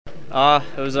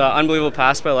It was an unbelievable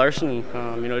pass by Larson.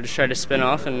 Just tried to spin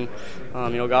off and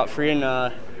got free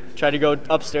and tried to go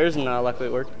upstairs and luckily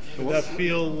it worked. Did that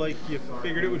feel like you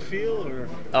figured it would feel, or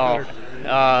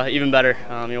Even better.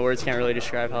 Words can't really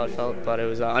describe how it felt, but it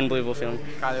was an unbelievable feeling.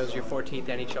 Kyle, it was your 14th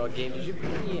NHL game. Did you put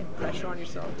any pressure on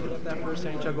yourself to get that first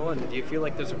NHL goal? And do you feel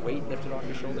like there's a weight lifted off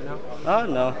your shoulder now?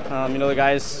 No. The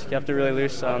guys kept it really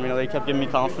loose. They kept giving me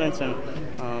confidence, and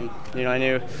I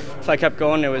knew if I kept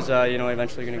going, it was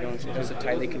eventually going to go. It was a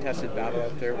tightly contested battle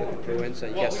out there with the Bruins.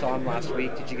 You guys saw them last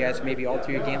week. Did you guys maybe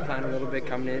alter your game plan a little bit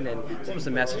coming in? And what was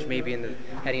the message maybe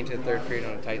heading into the third period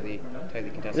on a tightly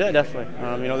contested? Yeah,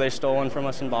 definitely. They stole one from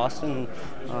us in Boston.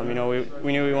 And,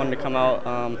 we knew we wanted to come out,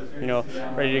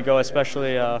 ready to go,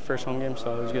 especially first home game.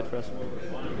 So it was good for us.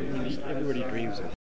 Everybody dreams of